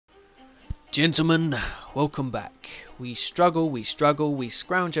Gentlemen, welcome back. We struggle, we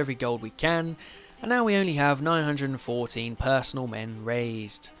scrounge every gold we can, and now we only have 914 personal men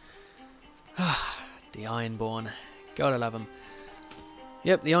raised. The Ironborn. Gotta love them.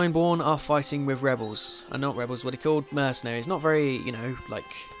 Yep, the Ironborn are fighting with rebels. Not rebels, what are they called? Mercenaries. Not very, you know, like...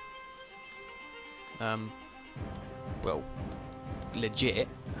 well, legit.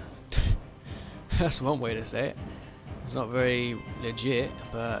 That's one way to say it. It's not very legit,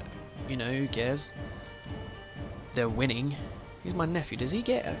 but... you know, who cares? They're winning. Here's my nephew. Does he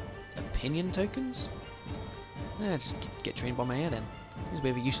get opinion tokens? Yeah, just get trained by my head then. He's a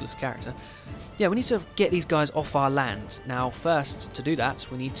bit of a useless character. Yeah, we need to get these guys off our land. Now, first, to do that,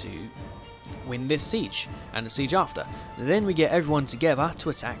 we need to win this siege, and the siege after. Then we get everyone together to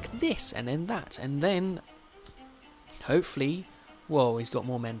attack this, and then that, and then... hopefully... whoa, he's got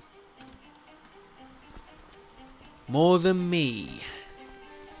more men. More than me.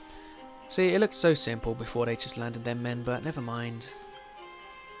 See, it looked so simple before they just landed them men, but never mind.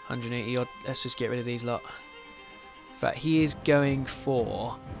 180 odd, let's just get rid of these lot. In fact, he is going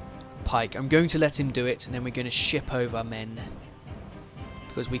for Pike. I'm going to let him do it, and then we're going to ship over men.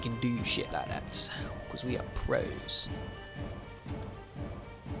 Because we can do shit like that. Because we are pros.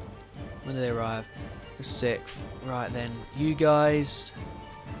 When do they arrive? The 6th. Right then, you guys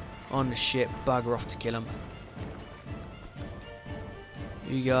on the ship, bugger off to kill them.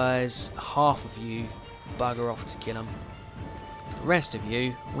 You guys, half of you, bugger off to kill them. The rest of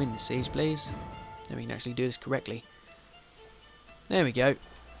you, win the siege, please. Then we can actually do this correctly. There we go.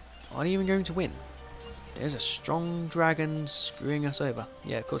 Are they even going to win? There's a strong dragon screwing us over.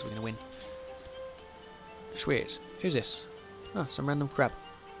 Yeah, of course we're going to win. Sweet. Who's this? Oh, some random crab.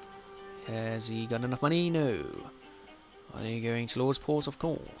 Has he got enough money? No. Are they going to Lord's Port? Of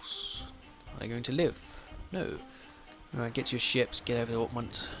course. Are they going to live? No. Right, get to your ships, get over to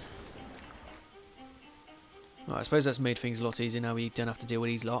Orkmont. Right, I suppose that's made things a lot easier now we don't have to deal with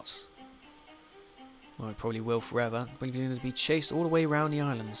these lots. Well, we probably will forever. We're going to be chased all the way around the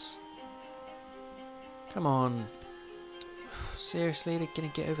islands. Come on. Seriously, they're going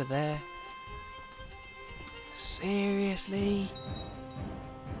to get over there? Seriously?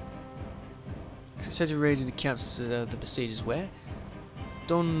 Because it says we raided the camps of the besiegers. Where?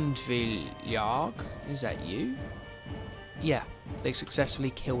 Donvillarg? Is that you? Yeah, they successfully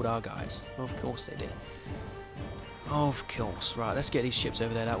killed our guys. Of course they did. Of course. Right, let's get these ships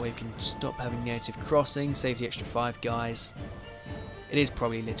over there. That way we can stop having native crossing, save the extra 5 guys. It is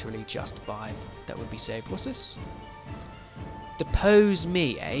probably literally just 5 that would be saved. What's this? Depose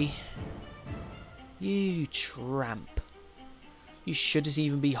me, eh? You tramp. You shouldn't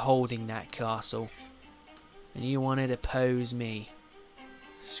even be holding that castle. And you want to depose me.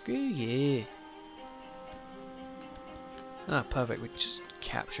 Screw you. Ah, perfect. We're just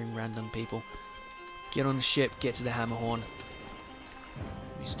capturing random people. Get on the ship, get to the Hammerhorn.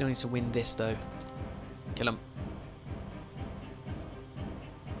 We still need to win this, though. Kill him.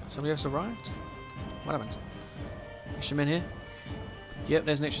 Somebody else arrived? What happened? Extra men here? Yep,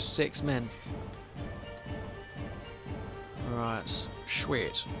 there's an extra 6 men. Right,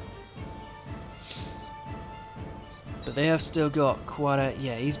 sweet. But they have still got quite a...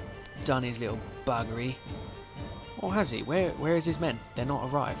 yeah, he's done his little buggery. Or has he? Where is his men? They're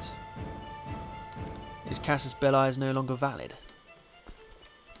not arrived. Is Casus Belli is no longer valid?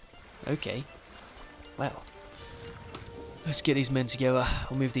 Okay. Well. Let's get these men together.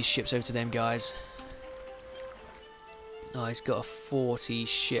 We'll move these ships over to them guys. Oh, he's got 40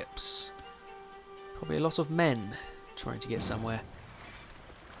 ships. Probably a lot of men trying to get somewhere.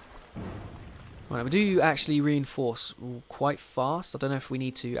 Right, we do actually reinforce quite fast. I don't know if we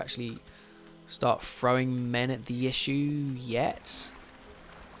need to actually start throwing men at the issue yet.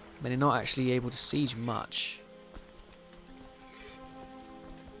 But they're not actually able to siege much.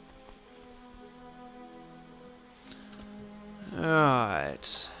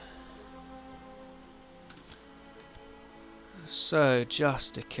 Alright. So,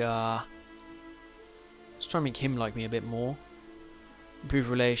 Justica. Let's try and make him like me a bit more. Improve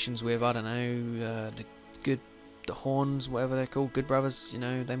relations with, I don't know, the Horns, whatever they're called. Good brothers, you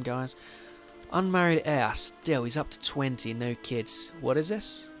know, them guys. Unmarried heir, still, he's up to 20, no kids. What is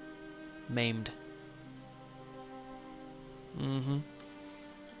this? Maimed.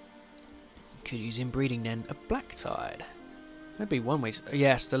 Could use inbreeding then. A black tide. That'd be one way to...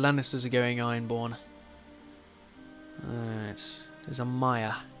 yes, the Lannisters are going Ironborn. Alright. There's a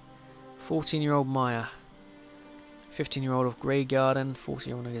Maya. 14-year-old Maya. 15-year-old of Grey Garden.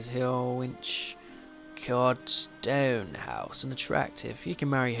 14-year-old of Hill Winch. God, Stonehouse. And attractive. You can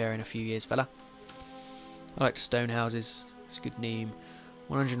marry her in a few years, fella. I like the Stonehouses. It's a good name.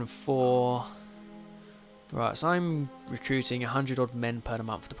 104. Right, so I'm recruiting 100 odd men per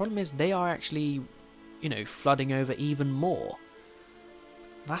month. The problem is they are actually, you know, flooding over even more.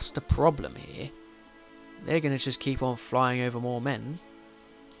 That's the problem here. They're going to just keep on flying over more men.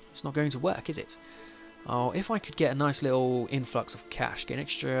 It's not going to work, is it? Oh, if I could get a nice little influx of cash, get an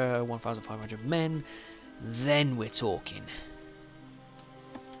extra 1,500 men, then we're talking.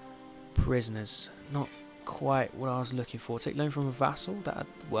 Prisoners. Not quite what I was looking for. Take loan from a vassal, that'd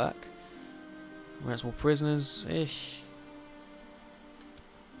work. That's more prisoners. Ish.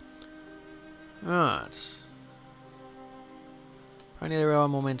 Right. Apparently there are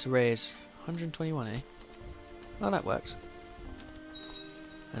more men to raise. 121, eh? Oh, that works.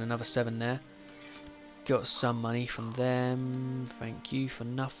 And another 7 there. Got some money from them. Thank you for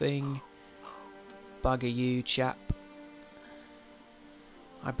nothing. Bugger you, chap.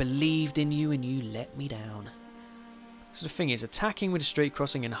 I believed in you and you let me down. So the thing is, attacking with a straight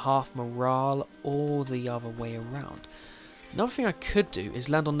crossing and half morale, or the other way around. Another thing I could do is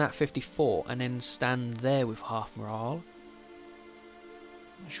land on that 54 and then stand there with half morale.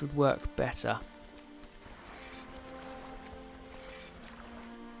 That should work better.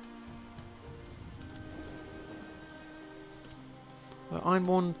 Well,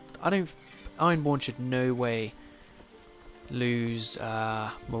 Ironborn should no way lose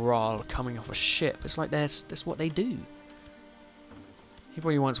morale coming off a ship. It's like that's what they do. He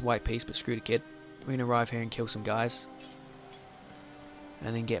probably wants white peace, but screw the kid. We're gonna arrive here and kill some guys,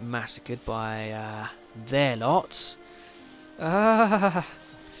 and then get massacred by their lots. Not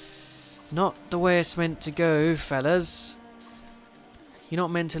the way it's meant to go, fellas. You're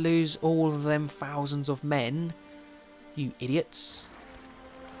not meant to lose all of them thousands of men, you idiots.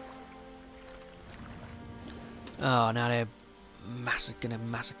 Oh, now they're gonna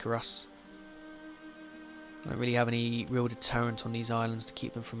massacre us. I don't really have any real deterrent on these islands to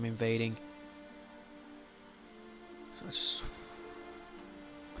keep them from invading. So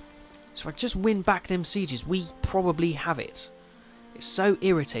if I just win back them sieges, we probably have it. It's so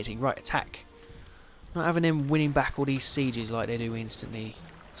irritating. Right, attack. Not having them winning back all these sieges like they do instantly,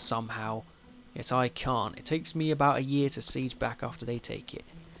 somehow. Yet I can't. It takes me about a year to siege back after they take it.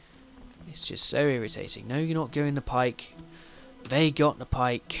 It's just so irritating. No, you're not going the pike. They got the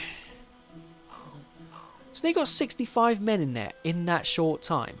pike. So they got 65 men in there in that short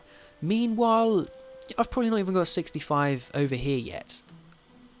time. Meanwhile, I've probably not even got 65 over here yet.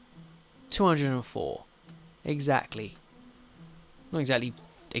 204. Exactly. Not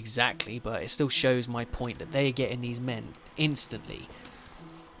exactly, but it still shows my point that they're getting these men instantly.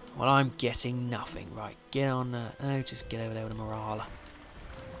 Well, I'm getting nothing. Right, get on. No, just get over there with a morale.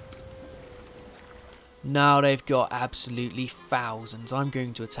 Now they've got absolutely thousands. I'm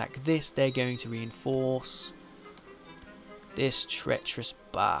going to attack this. They're going to reinforce. This treacherous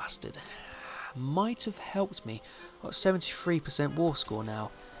bastard might have helped me. I've got 73% war score now.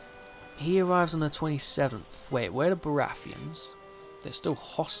 He arrives on the 27th. Wait, where are the Baratheons? They're still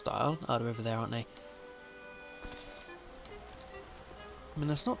hostile. Oh, they're over there, aren't they? I mean,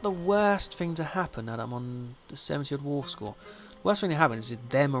 that's not the worst thing to happen now that I'm on the 70 odd war score. The worst thing to happen is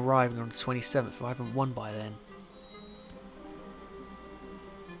them arriving on the 27th if I haven't won by then.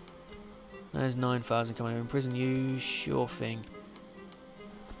 There's 9,000 coming over in prison. You sure thing.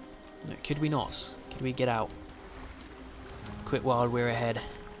 No, could we not? Could we get out? Quit while we're ahead.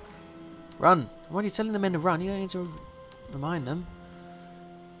 Run! Why are you telling the men to run? You don't need to remind them.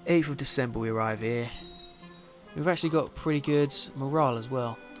 8th of December we arrive here. We've actually got pretty good morale as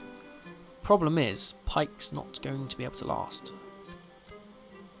well. Problem is, Pike's not going to be able to last.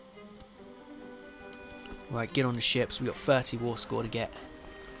 Right, get on the ships. We've got 30 war score to get.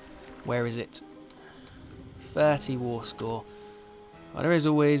 Where is it? 30 war score. Well, there is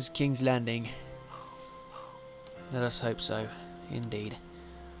always King's Landing. Let us hope so. Indeed.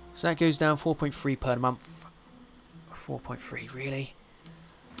 So that goes down 4.3 per month. 4.3, really?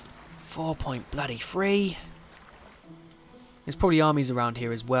 4.3? There's probably armies around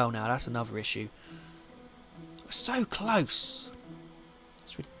here as well now. That's another issue. We're so close.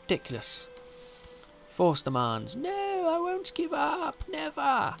 It's ridiculous. Force demands. No, I won't give up.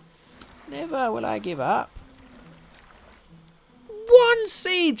 Never. Never will I give up. One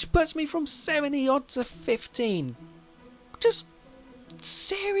siege puts me from 70 odd to 15. Just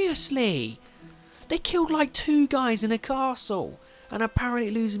seriously. They killed like 2 guys in a castle and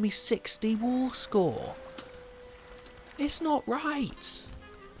apparently losing me 60 war score. It's not right.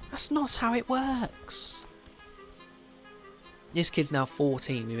 That's not how it works. This kid's now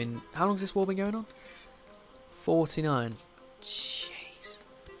 14. We've been. How long's this war been going on? 49. Jeez.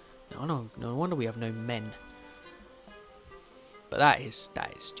 No wonder we have no men. But that is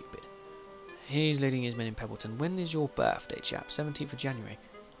stupid. He's leading his men in Pebbleton. When is your birthday, chap? 17th of January.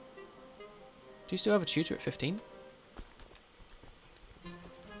 Do you still have a tutor at 15?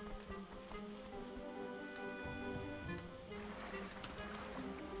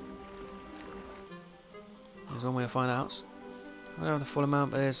 There's one way to find out. I don't have the full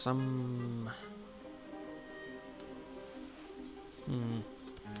amount, but there's some...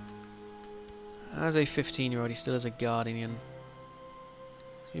 As a 15-year-old, he still has a guardian.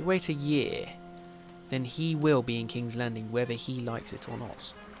 If you wait a year, then he will be in King's Landing, whether he likes it or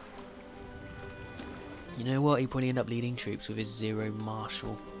not. You know what? He'll probably end up leading troops with his 0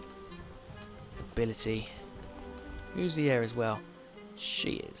 martial ability. Who's the heir as well?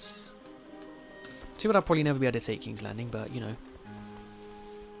 She is. Too bad I'll probably never be able to take King's Landing, but, you know.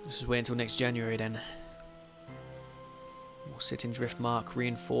 Let's just wait until next January then. We'll sit in Driftmark,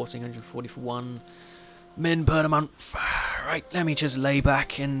 reinforcing 141 men per month. Right, let me just lay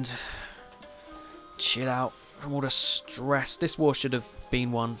back and chill out from all the stress. This war should have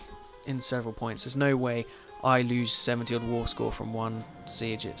been won in several points. There's no way I lose 70 odd war score from one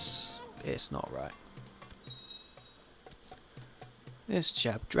siege. It's not right. This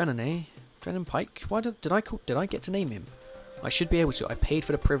chap, Drennan, eh? Drennan Pike. Why did I get to name him? I should be able to. I paid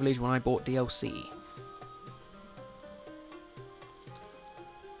for the privilege when I bought DLC.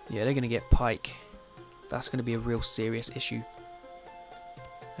 Yeah, they're going to get Pike. That's going to be a real serious issue.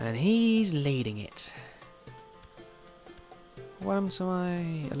 And he's leading it. What happened to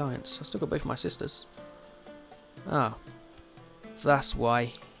my alliance? I still got both my sisters. Ah. That's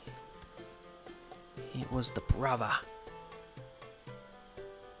why. It was the brother.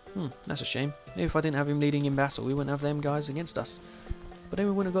 That's a shame. Maybe if I didn't have him leading in battle, we wouldn't have them guys against us. But then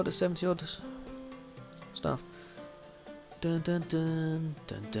we wouldn't have got the 70 odd stuff. Dun dun dun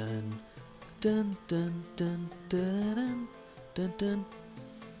dun dun dun dun dun dun dun dun.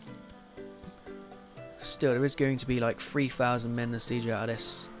 Still, there is going to be like 3,000 men in a siege out of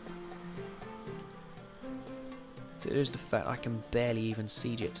this. So there's the fact I can barely even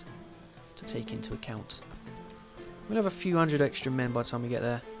siege it to take into account. We'll have a few hundred extra men by the time we get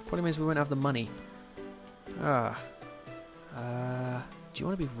there. Problem is we won't have the money. Do you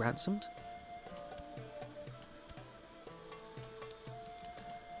want to be ransomed?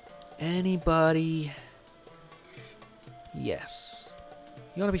 Anybody? Yes.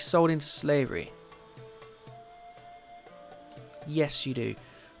 You want to be sold into slavery? Yes, you do.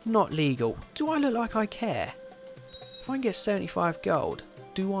 Not legal. Do I look like I care? If I can get 75 gold,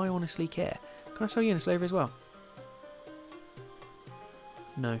 do I honestly care? Can I sell you into slavery as well?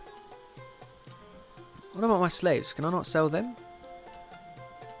 No. What about my slaves? Can I not sell them?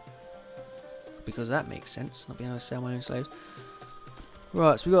 Because that makes sense, not being able to sell my own slaves.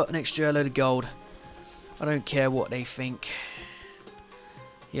 Right, so we got an extra load of gold. I don't care what they think.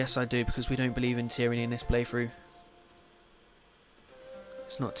 Yes, I do, because we don't believe in tyranny in this playthrough.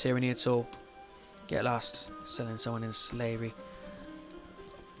 It's not tyranny at all. Get lost. Selling someone in slavery.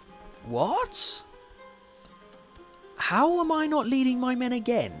 What? How am I not leading my men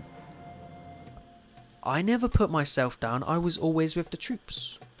again? I never put myself down. I was always with the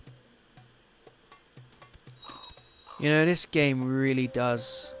troops. You know, this game really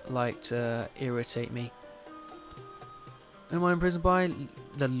does like to irritate me. Am I imprisoned by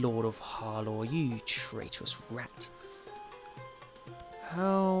the Lord of Harlaw? You traitorous rat.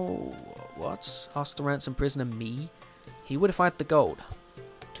 How... what? Asked the ransom prisoner me? He would if I had the gold.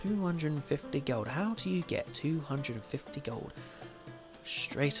 250 gold. How do you get 250 gold?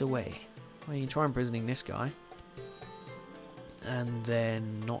 Straight away. Well, you can try imprisoning this guy. And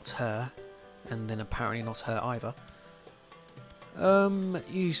then not her. And then apparently not her either.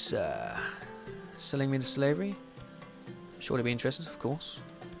 You sir. Selling me into slavery? Sure to be interested, of course.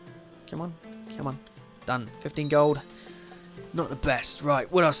 Come on. Come on. Done. 15 gold. Not the best.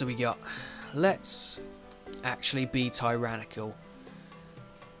 Right, what else have we got? Let's actually be tyrannical.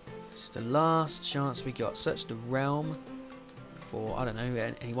 It's the last chance we got. Search the realm for, I don't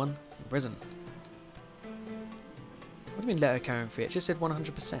know, anyone in prison. What do you mean letter carrying free? It just said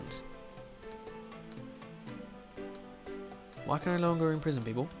 100%. Why can I no longer imprison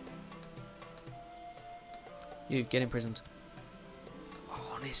people? You, get imprisoned.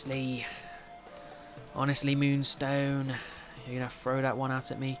 Honestly. Honestly, Moonstone. You're going to throw that one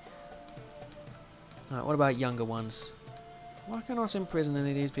out at me? Alright, what about younger ones? Why can't I not imprison any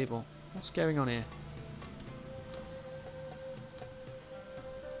of these people? What's going on here?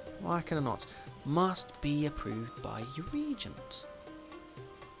 Why can I not? Must be approved by your regent.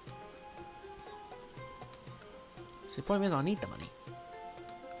 So the problem is I need the money.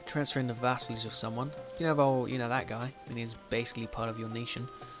 transferring the vassalage of someone. You can have all, you know, that guy, and he's basically part of your nation.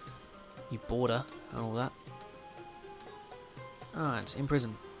 You border and all that. Alright, in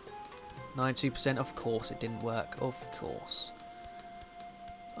prison. 92%, of course it didn't work, of course.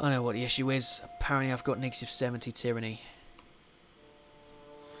 I know what the issue is. Apparently I've got negative 70 tyranny.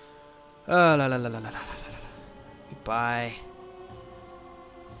 Oh, la la la la la la la. Goodbye.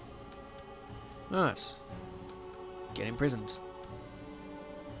 Alright. Get imprisoned.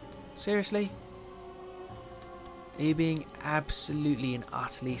 Seriously? Are you being absolutely and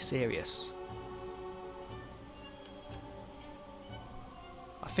utterly serious?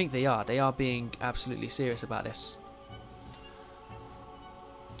 I think they are. They are being absolutely serious about this.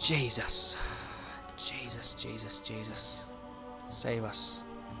 Jesus. Jesus, Jesus, Jesus. Save us.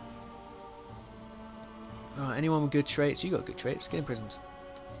 Alright, anyone with good traits? You got good traits. Get imprisoned.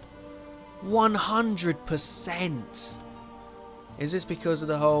 100%! Is this because of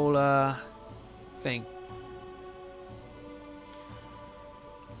the whole thing?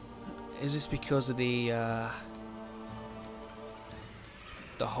 Is this because of the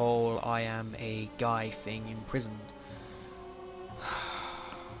whole I am a guy thing imprisoned?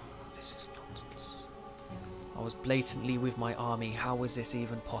 This is nonsense. I was blatantly with my army. How was this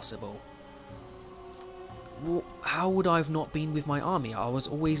even possible? Well, how would I have not been with my army? I was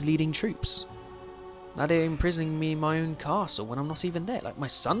always leading troops. Now they're imprisoning me in my own castle when I'm not even there. Like, my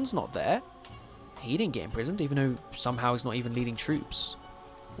son's not there. He didn't get imprisoned, even though somehow he's not even leading troops.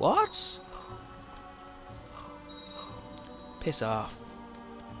 What? Piss off.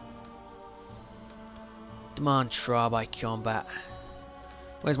 Demand trial by combat.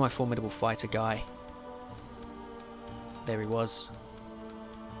 Where's my formidable fighter guy? There he was.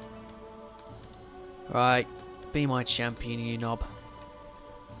 Right, be my champion, you knob.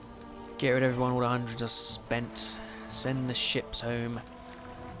 Get rid of everyone, all the hundreds are spent. Send the ships home.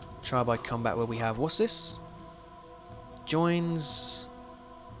 Trial by combat where we have... What's this? Joins...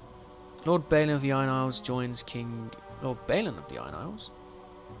 Lord Balin of the Iron Isles joins King... Lord Balin of the Iron Isles?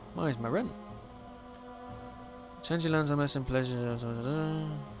 Where's my run? Change your lands unless in pleasure...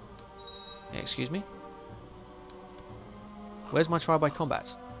 Excuse me? Where's my trial by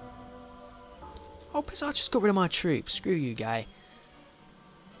combat? Oh, but I just got rid of my troops. Screw you, guy.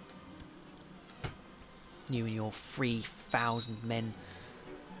 You and your 3,000 men.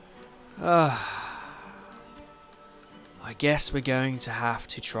 I guess we're going to have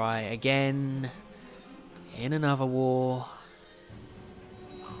to try again in another war.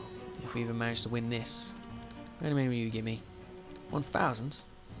 If we even manage to win this. How many men will you give me? 1,000?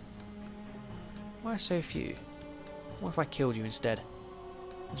 Why so few? What if I killed you instead?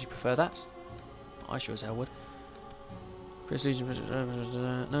 Would you prefer that? I sure as hell would. Chris Legion.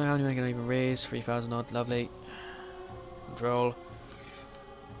 No, how many men can I even raise? 3,000 odd. Lovely. Control.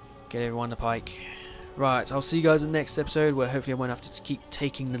 Get everyone to pike. Right, I'll see you guys in the next episode where hopefully I won't have to keep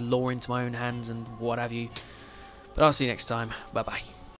taking the law into my own hands and what have you. But I'll see you next time. Bye bye.